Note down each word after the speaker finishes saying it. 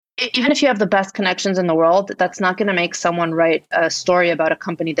even if you have the best connections in the world, that's not going to make someone write a story about a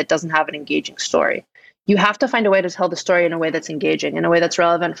company that doesn't have an engaging story. You have to find a way to tell the story in a way that's engaging, in a way that's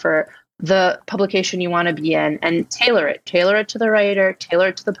relevant for the publication you want to be in, and tailor it. Tailor it to the writer, tailor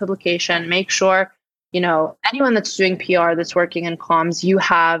it to the publication. Make sure, anyone that's doing PR, that's working in comms, you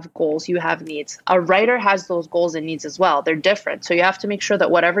have goals, you have needs. A writer has those goals and needs as well. They're different. So you have to make sure that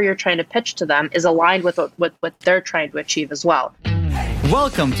whatever you're trying to pitch to them is aligned with what they're trying to achieve as well.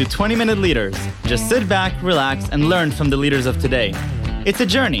 Welcome to 20-Minute Leaders. Just sit back, relax, and learn from the leaders of today. It's a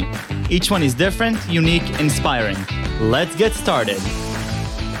journey. Each one is different, unique, inspiring. Let's get started.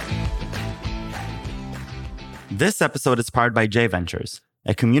 This episode is powered by J Ventures,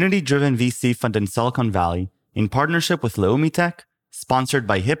 a community-driven VC fund in Silicon Valley, in partnership with Leumi Tech, sponsored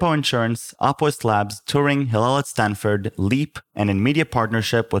by Hippo Insurance, Upwest Labs, Turing, Hillel at Stanford, Leap, and in media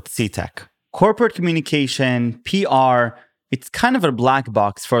partnership with CTech. Corporate communication, PR, it's kind of a black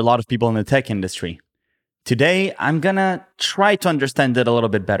box for a lot of people in the tech industry. Today, I'm gonna try to understand it a little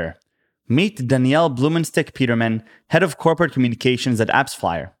bit better. Meet Danielle Blumenstick-Peterman, Head of Corporate Communications at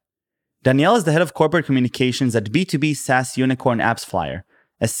AppsFlyer. Danielle is the Head of Corporate Communications at B2B SaaS unicorn AppsFlyer.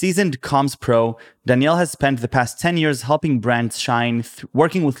 A seasoned comms pro, Danielle has spent the past 10 years helping brands shine,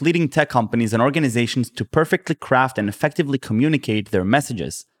 working with leading tech companies and organizations to perfectly craft and effectively communicate their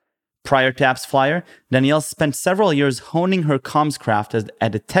messages. Prior to AppsFlyer, Danielle spent several years honing her comms craft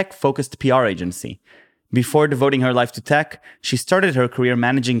at a tech-focused PR agency. Before devoting her life to tech, she started her career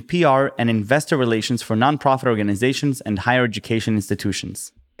managing PR and investor relations for nonprofit organizations and higher education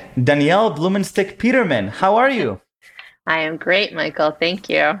institutions. Danielle Blumenstick-Peterman, how are you? I am great, Michael. Thank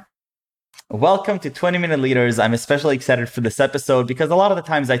you. Welcome to 20-Minute Leaders. I'm especially excited for this episode because a lot of the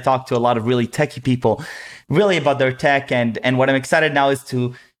times I talk to a lot of really techie people, really about their tech, and what I'm excited now is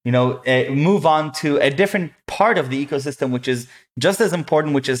to move on to a different part of the ecosystem, which is just as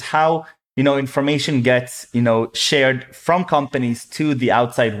important, which is how, information gets, shared from companies to the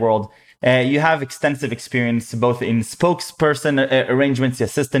outside world. You have extensive experience both in spokesperson arrangements, the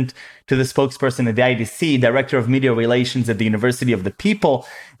assistant to the spokesperson at the IDC, director of media relations at the University of the People,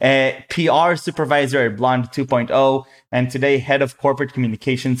 PR supervisor at Blonde 2.0, and today head of corporate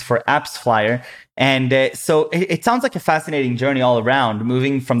communications for AppsFlyer. And so it sounds like a fascinating journey all around,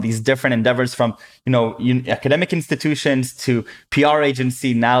 moving from these different endeavors from, academic institutions to PR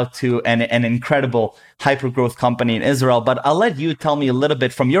agency, now to an incredible hyper-growth company in Israel. But I'll let you tell me a little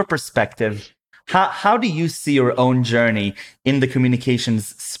bit from your perspective, how do you see your own journey in the communications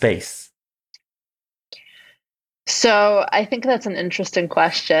space? So I think that's an interesting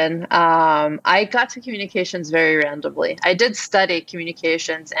question. I got to communications very randomly. I did study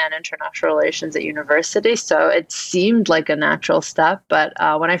communications and international relations at university, so it seemed like a natural step. But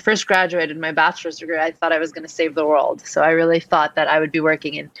when I first graduated my bachelor's degree, I thought I was going to save the world. So I really thought that I would be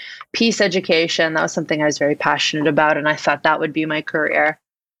working in peace education. That was something I was very passionate about, and I thought that would be my career.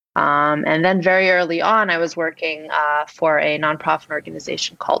 And then very early on, I was working for a nonprofit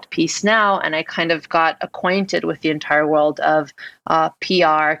organization called Peace Now, and I kind of got acquainted with the entire world of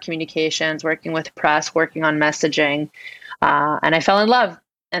PR, communications, working with press, working on messaging, and I fell in love.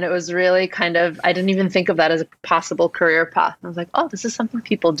 And it was really I didn't even think of that as a possible career path. I was like, oh, this is something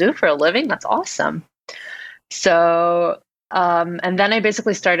people do for a living? That's awesome. So and then I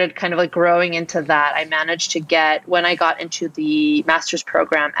basically started kind of like growing into that. I managed to when I got into the master's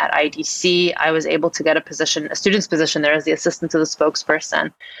program at IDC, I was able to get a student's position there as the assistant to the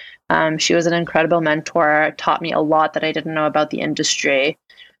spokesperson. She was an incredible mentor, taught me a lot that I didn't know about the industry.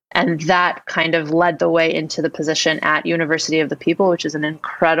 And that kind of led the way into the position at University of the People, which is an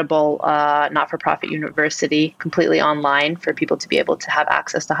incredible not-for-profit university, completely online for people to be able to have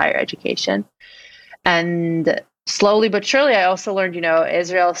access to higher education. And slowly but surely, I also learned,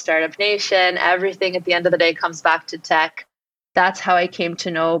 Israel, startup nation, everything at the end of the day comes back to tech. That's how I came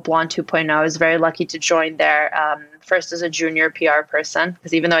to know Blonde 2.0. I was very lucky to join there first as a junior PR person,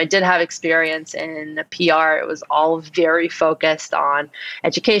 because even though I did have experience in PR, it was all very focused on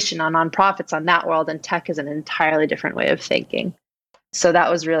education, on nonprofits, on that world, and tech is an entirely different way of thinking. So that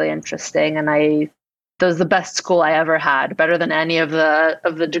was really interesting, and that was the best school I ever had, better than any of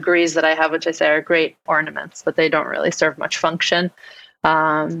the degrees that I have, which I say are great ornaments, but they don't really serve much function.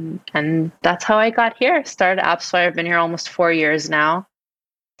 And that's how I got here. Started AppsFlyer. I've been here almost 4 years now.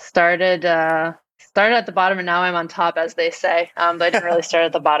 Started at the bottom, and now I'm on top, as they say. But I didn't really start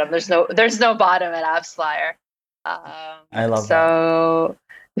at the bottom. There's no bottom at AppsFlyer. I love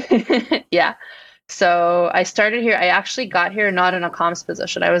that. Yeah. So I started here. I actually got here not in a comms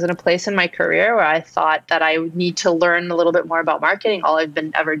position. I was in a place in my career where I thought that I would need to learn a little bit more about marketing. All I've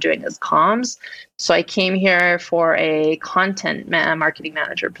been ever doing is comms. So I came here for a marketing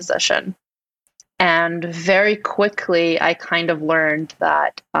manager position. And very quickly, I kind of learned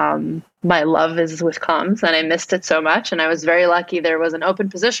that my love is with comms and I missed it so much. And I was very lucky there was an open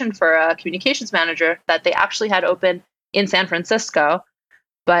position for a communications manager that they actually had open in San Francisco.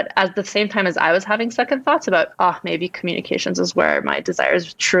 But at the same time as I was having second thoughts about, maybe communications is where my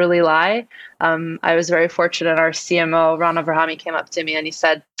desires truly lie, I was very fortunate. Our CMO, Ron Avrahami, came up to me and he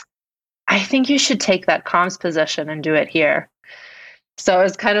said, I think you should take that comms position and do it here. So it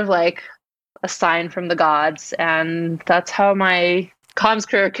was kind of like a sign from the gods. And that's how my comms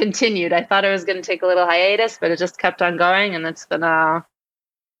career continued. I thought I was going to take a little hiatus, but it just kept on going. And it's been a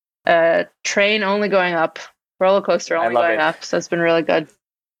train only going up, roller coaster only going up. So it's been really good.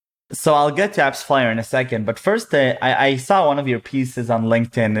 So I'll get to AppsFlyer in a second, but first, I saw one of your pieces on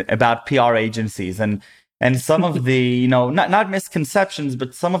LinkedIn about PR agencies and some of the not misconceptions,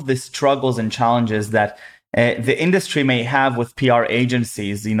 but some of the struggles and challenges that the industry may have with PR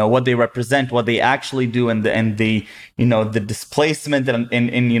agencies. What they represent, what they actually do, and the the displacement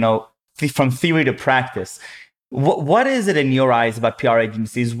and from theory to practice. What is it in your eyes about PR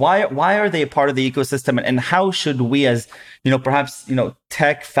agencies? Why are they a part of the ecosystem, and how should we, as perhaps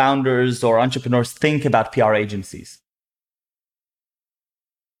tech founders or entrepreneurs, think about PR agencies?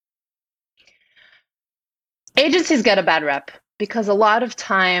 Agencies get a bad rep because a lot of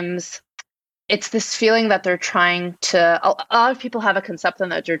times it's this feeling that they're trying to. A lot of people have a conception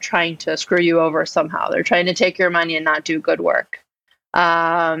that they're trying to screw you over somehow. They're trying to take your money and not do good work.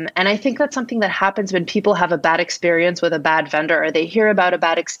 And I think that's something that happens when people have a bad experience with a bad vendor, or they hear about a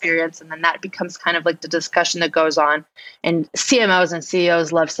bad experience, and then that becomes kind of like the discussion that goes on. And CMOs and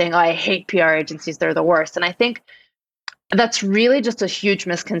CEOs love saying, I hate PR agencies, they're the worst. And I think that's really just a huge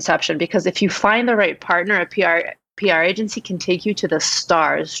misconception, because if you find the right partner, a PR agency can take you to the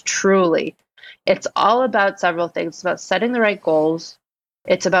stars, truly. It's all about several things. It's about setting the right goals.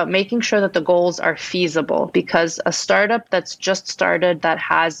 It's about making sure that the goals are feasible, because a startup that's just started, that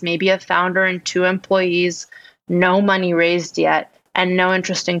has maybe a founder and 2 employees, no money raised yet, and no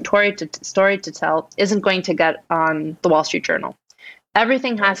interesting story to tell, isn't going to get on the Wall Street Journal.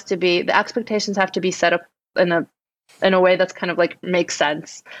 Everything has to be, the expectations have to be set up in a way that's kind of like makes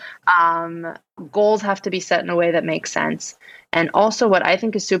sense. Goals have to be set in a way that makes sense. And also what I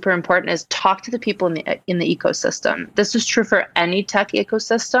think is super important is talk to the people in the ecosystem. This is true for any tech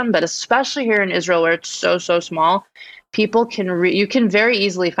ecosystem, but especially here in Israel where it's so small, people you can very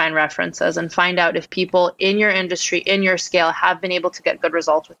easily find references and find out if people in your industry, in your scale, have been able to get good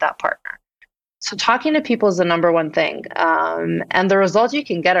results with that partner. So talking to people is the number one thing. And the results you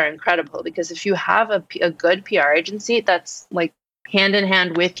can get are incredible, because if you have a good PR agency that's like hand in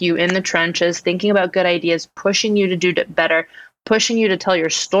hand with you in the trenches, thinking about good ideas, pushing you to do better, pushing you to tell your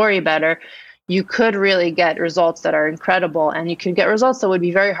story better, you could really get results that are incredible. And you can get results that would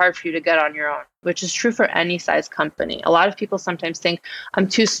be very hard for you to get on your own, which is true for any size company. A lot of people sometimes think, I'm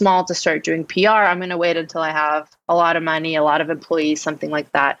too small to start doing PR. I'm going to wait until I have a lot of money, a lot of employees, something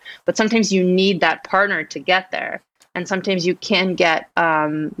like that. But sometimes you need that partner to get there. And sometimes you can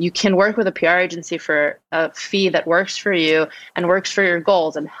work with a PR agency for a fee that works for you and works for your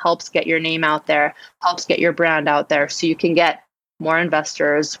goals and helps get your name out there, helps get your brand out there, so you can get more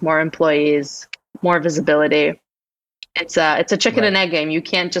investors, more employees, more visibility. It's a chicken and egg game. You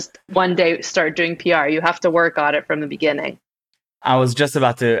can't just one day start doing PR. You have to work on it from the beginning. I was just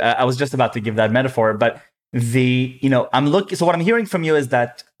about to give that metaphor, but so what I'm hearing from you is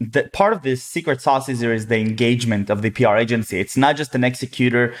that part of the secret sauce is the engagement of the PR agency. It's not just an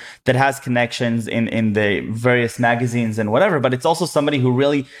executor that has connections in the various magazines and whatever, but it's also somebody who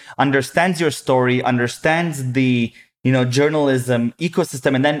really understands your story, understands the journalism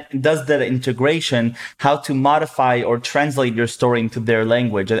ecosystem, and then does that integration, how to modify or translate your story into their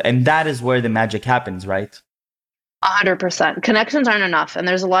language. And that is where the magic happens, right? 100%. Connections aren't enough. And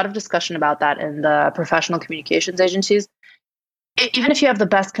there's a lot of discussion about that in the professional communications agencies. Even if you have the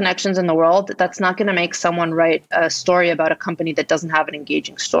best connections in the world, that's not going to make someone write a story about a company that doesn't have an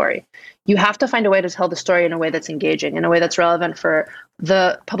engaging story. You have to find a way to tell the story in a way that's engaging, in a way that's relevant for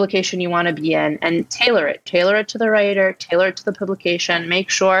the publication you want to be in, and tailor it to the writer, tailor it to the publication. Make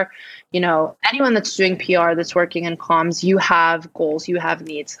sure, anyone that's doing PR, that's working in comms, you have goals, you have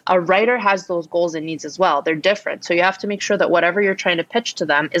needs. A writer has those goals and needs as well. They're different. So you have to make sure that whatever you're trying to pitch to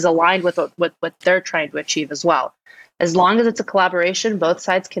them is aligned with what they're trying to achieve as well. As long as it's a collaboration, both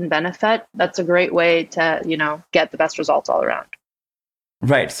sides can benefit. That's a great way to, get the best results all around.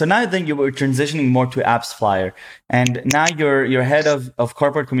 Right. So now then you were transitioning more to AppsFlyer, and now you're head of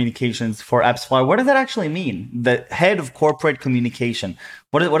corporate communications for AppsFlyer. What does that actually mean? The head of corporate communication.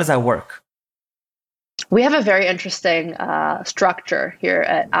 What does that work? We have a very interesting structure here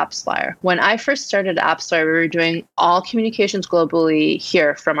at AppsFlyer. When I first started AppsFlyer, we were doing all communications globally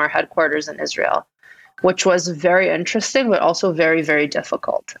here from our headquarters in Israel, which was very interesting, but also very, very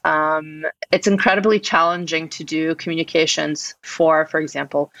difficult. It's incredibly challenging to do communications for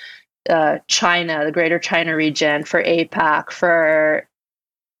example, China, the Greater China region, for APAC, for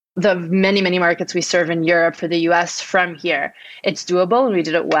the many, many markets we serve in Europe, for the US from here. It's doable and we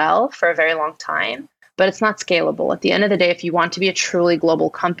did it well for a very long time, but it's not scalable. At the end of the day, if you want to be a truly global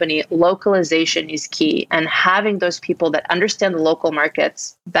company, localization is key. And having those people that understand the local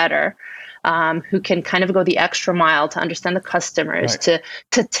markets better, who can kind of go the extra mile to understand the customers, right,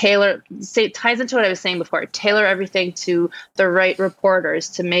 to tailor, it ties into what I was saying before, tailor everything to the right reporters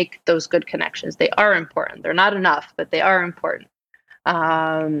to make those good connections. They are important. They're not enough, but they are important.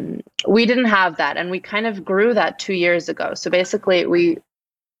 We didn't have that, and we kind of grew that 2 years ago. So basically, we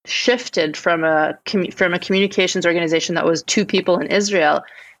shifted from a communications organization that was 2 people in Israel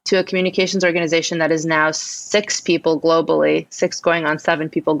to a communications organization that is now 6 people globally, 6 going on 7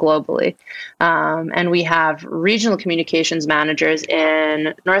 people globally. And we have regional communications managers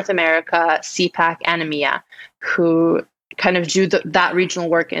in North America, CPAC, and EMEA, who kind of do that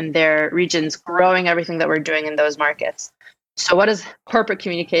regional work in their regions, growing everything that we're doing in those markets. So what does corporate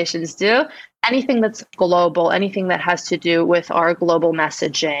communications do? Anything that's global, anything that has to do with our global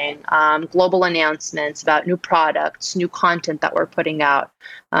messaging, global announcements about new products, new content that we're putting out,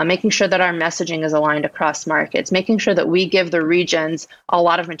 making sure that our messaging is aligned across markets, making sure that we give the regions a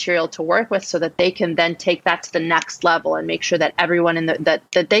lot of material to work with so that they can then take that to the next level and make sure that everyone in that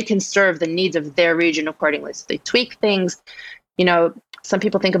they can serve the needs of their region accordingly. So they tweak things. Some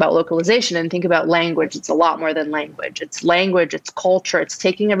people think about localization and think about language. It's a lot more than language. It's language, it's culture, it's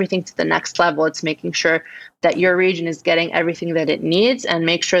taking everything to the next level. It's making sure that your region is getting everything that it needs and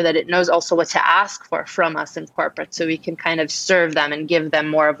make sure that it knows also what to ask for from us in corporate so we can kind of serve them and give them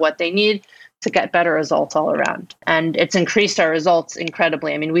more of what they need to get better results all around. And it's increased our results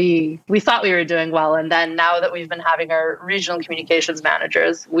incredibly. I mean, we thought we were doing well. And then now that we've been having our regional communications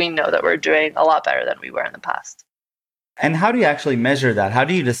managers, we know that we're doing a lot better than we were in the past. And how do you actually measure that? How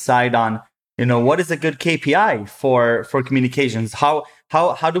do you decide on, what is a good KPI for communications? How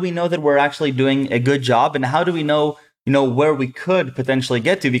do we know that we're actually doing a good job? And how do we know, where we could potentially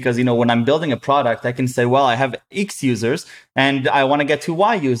get to? Because, when I'm building a product, I can say, well, I have X users and I want to get to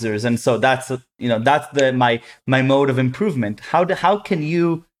Y users. And so that's my mode of improvement. How can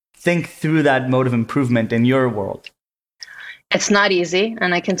you think through that mode of improvement in your world? It's not easy,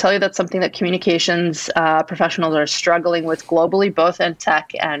 and I can tell you that's something that communications professionals are struggling with globally, both in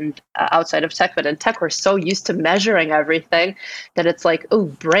tech and outside of tech. But in tech, we're so used to measuring everything that it's like, oh,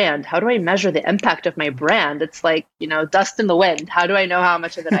 brand. How do I measure the impact of my brand? It's like, dust in the wind. How do I know how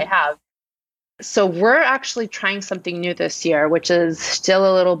much of it I have? So we're actually trying something new this year, which is still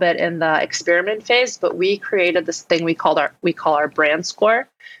a little bit in the experiment phase, but we created this thing we call our brand score,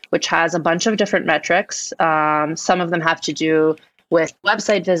 which has a bunch of different metrics. Some of them have to do with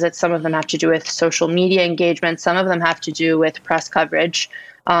website visits. Some of them have to do with social media engagement. Some of them have to do with press coverage.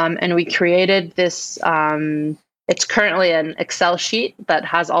 And we created this, it's currently an Excel sheet that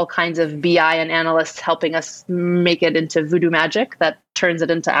has all kinds of BI and analysts helping us make it into voodoo magic that turns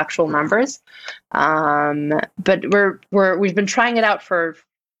it into actual numbers. But we've been trying it out for,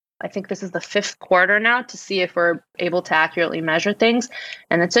 I think this is the 5th quarter now, to see if we're able to accurately measure things.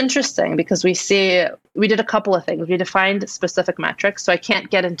 And it's interesting because we did a couple of things. We defined specific metrics, so I can't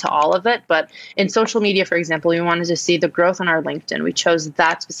get into all of it, but in social media, for example, we wanted to see the growth on our LinkedIn. We chose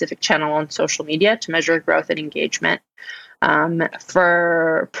that specific channel on social media to measure growth and engagement.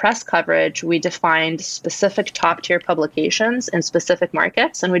 For press coverage, we defined specific top-tier publications in specific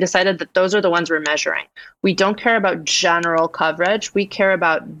markets, and we decided that those are the ones we're measuring. We don't care about general coverage. We care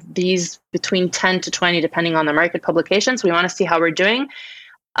about these between 10 to 20, depending on the market publications. We want to see how we're doing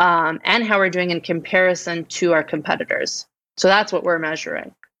and how we're doing in comparison to our competitors. So that's what we're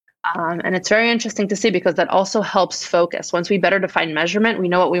measuring. And it's very interesting to see because that also helps focus. Once we better define measurement, we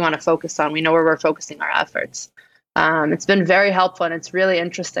know what we want to focus on. We know where we're focusing our efforts. It's been very helpful and it's really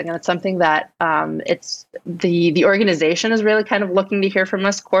interesting. And it's something that it's the organization is really kind of looking to hear from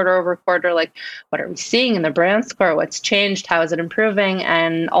us quarter over quarter, like what are we seeing in the brand score? What's changed? How is it improving?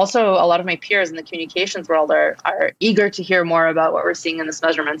 And also a lot of my peers in the communications world are eager to hear more about what we're seeing in this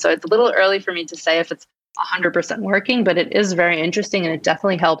measurement. So it's a little early for me to say if it's 100% working, but it is very interesting and it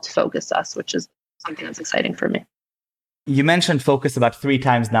definitely helped focus us, which is something that's exciting for me. you mentioned focus about 3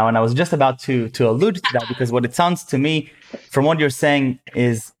 times now, and I was just about to allude to that because what it sounds to me from what you're saying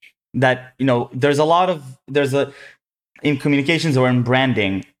is that, there's a in communications or in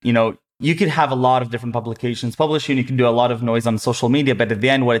branding, you could have a lot of different publications published and you can do a lot of noise on social media. But at the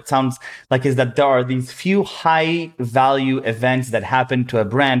end, what it sounds like is that there are these few high value events that happen to a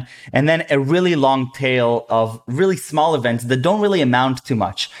brand and then a really long tail of really small events that don't really amount to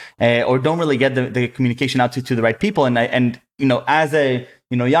much or don't really get the communication out to the right people. And as a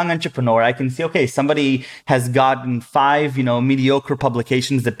young entrepreneur, I can see, okay, somebody has gotten 5, mediocre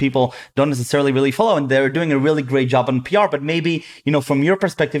publications that people don't necessarily really follow, and they're doing a really great job on PR. But maybe, from your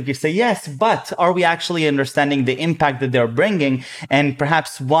perspective, you say, yes, but are we actually understanding the impact that they're bringing? And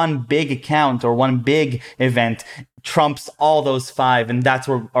perhaps one big account or one big event trumps all those 5, and that's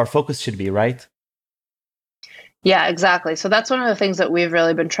where our focus should be, right? Yeah, exactly. So that's one of the things that we've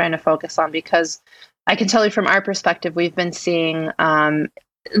really been trying to focus on, because I can tell you from our perspective, we've been seeing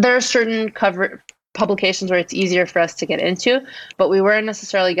there are certain publications where it's easier for us to get into, but we weren't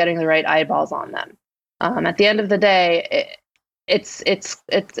necessarily getting the right eyeballs on them. At the end of the day, it's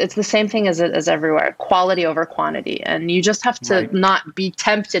the same thing as everywhere: quality over quantity, and you just have to not be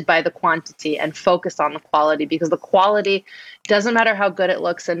tempted by the quantity and focus on the quality, because the quality doesn't matter how good it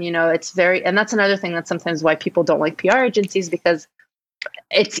looks. And and that's another thing that's sometimes why people don't like PR agencies, because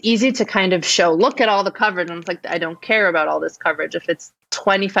it's easy to kind of show, look at all the coverage. And it's like, I don't care about all this coverage. If it's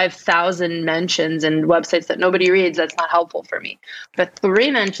 25,000 mentions in websites that nobody reads, that's not helpful for me. But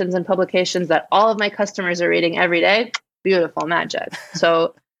 3 mentions in publications that all of my customers are reading every day, beautiful magic.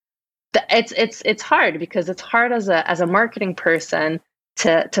 So it's hard, because it's hard as a marketing person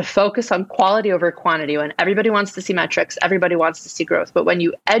to focus on quality over quantity when everybody wants to see metrics, everybody wants to see growth. But when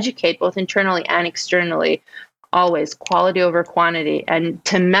you educate both internally and externally, always quality over quantity, and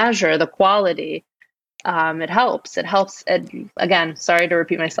to measure the quality, it helps. Again, sorry to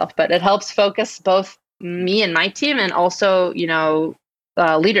repeat myself, but it helps focus both me and my team, and also,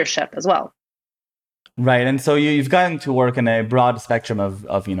 leadership as well. Right. And so you've gotten to work in a broad spectrum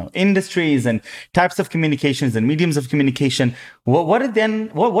of industries and types of communications and mediums of communication. What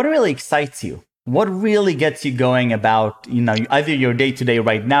really excites you? What really gets you going about, either your day-to-day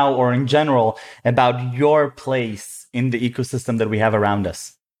right now or in general about your place in the ecosystem that we have around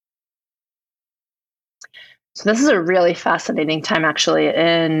us? So this is a really fascinating time, actually,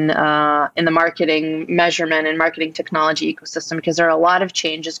 in the marketing measurement and marketing technology ecosystem, because there are a lot of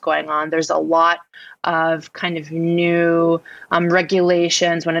changes going on. There's a lot of kind of new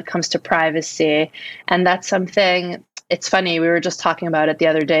regulations when it comes to privacy, and that's something. It's funny, we were just talking about it the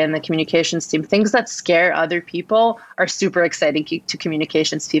other day in the communications team. Things that scare other people are super exciting to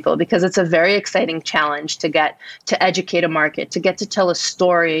communications people, because it's a very exciting challenge to get to educate a market, to get to tell a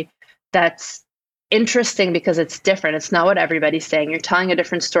story that's interesting because it's different. It's not what everybody's saying. You're telling a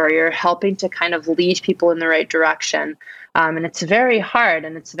different story. You're helping to kind of lead people in the right direction. And it's very hard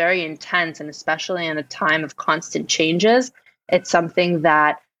and it's very intense. And especially in a time of constant changes, it's something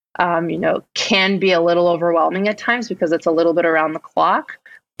that can be a little overwhelming at times, because it's a little bit around the clock,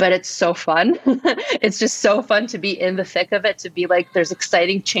 but it's so fun. It's just so fun to be in the thick of it, to be like, there's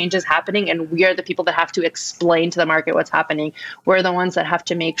exciting changes happening, and we are the people that have to explain to the market what's happening. We're the ones that have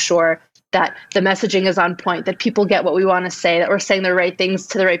to make sure that the messaging is on point, that people get what we want to say, that we're saying the right things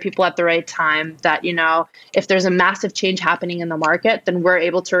to the right people at the right time, that, if there's a massive change happening in the market, then we're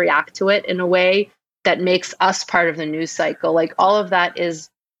able to react to it in a way that makes us part of the news cycle. Like, all of that is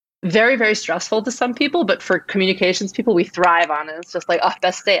very, very stressful to some people, but for communications people, we thrive on it. It's just like,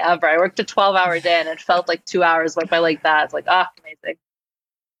 best day ever. I worked a 12-hour day and it felt like 2 hours went by like that. It's like, amazing.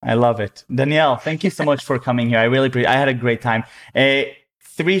 I love it. Danielle, thank you so much for coming here. I really appreciate it. I had a great time.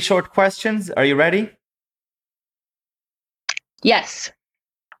 3 short questions. Are you ready? Yes.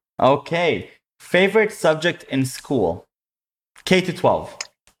 Okay. Favorite subject in school? K to 12.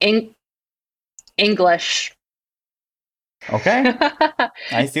 English. Okay.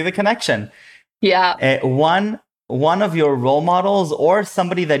 I see the connection. Yeah. One of your role models, or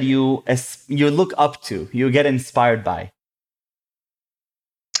somebody that you look up to, you get inspired by?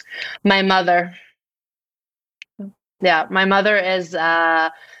 My mother. Yeah, my mother is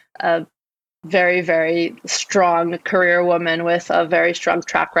a very, very strong career woman with a very strong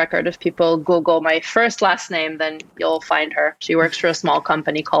track record. If people Google my first last name, then you'll find her. She works for a small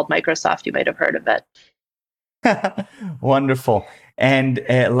company called Microsoft. You might have heard of it. Wonderful. And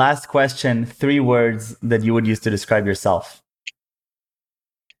last question, 3 words that you would use to describe yourself.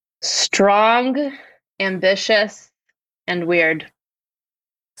 Strong, ambitious, and weird.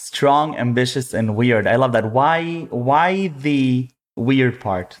 Strong, ambitious, and weird. I love that. Why the weird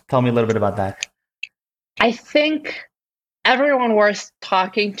part? Tell me a little bit about that. I think everyone worth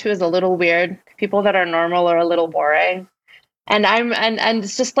talking to is a little weird. People that are normal are a little boring. And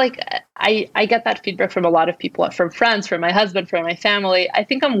it's just like I get that feedback from a lot of people, from friends, from my husband, from my family. I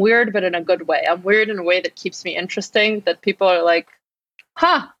think I'm weird, but in a good way. I'm weird in a way that keeps me interesting, that people are like,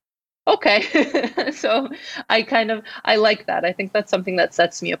 huh, okay. So I like that. I think that's something that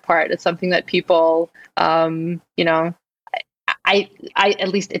sets me apart. It's something that people you know, I at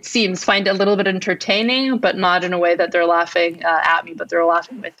least it seems find a little bit entertaining, but not in a way that they're laughing at me, but they're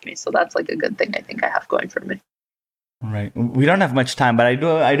laughing with me. So that's like a good thing I think I have going for me. Right. We don't have much time, but I do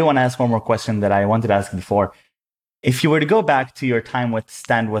want to ask one more question that I wanted to ask before. If you were to go back to your time with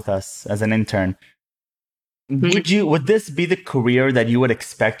Stand With Us as an intern, would this be the career that you would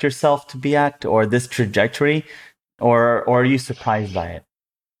expect yourself to be at, or this trajectory, or are you surprised by it?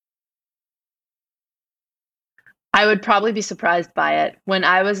 I would probably be surprised by it. When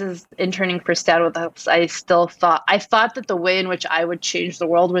I was interning for Stand With Us, I thought that the way in which I would change the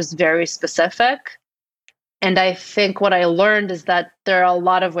world was very specific. And I think what I learned is that there are a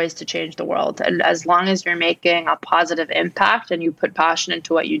lot of ways to change the world. And as long as you're making a positive impact and you put passion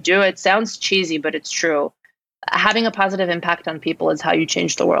into what you do, it sounds cheesy, but it's true. Having a positive impact on people is how you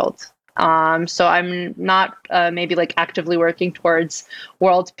change the world. So I'm not maybe like actively working towards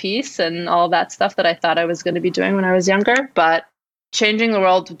world peace and all that stuff that I thought I was going to be doing when I was younger, but changing the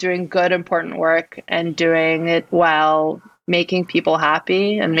world, doing good, important work and doing it while making people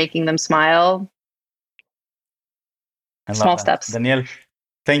happy and making them smile. Small steps. Danielle,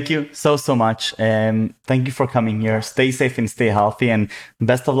 thank you so much. And thank you for coming here. Stay safe and stay healthy. And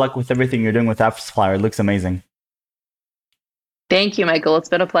best of luck with everything you're doing with AppsFlyer. It looks amazing. Thank you, Michael. It's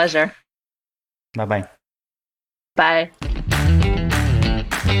been a pleasure. Bye-bye. Bye.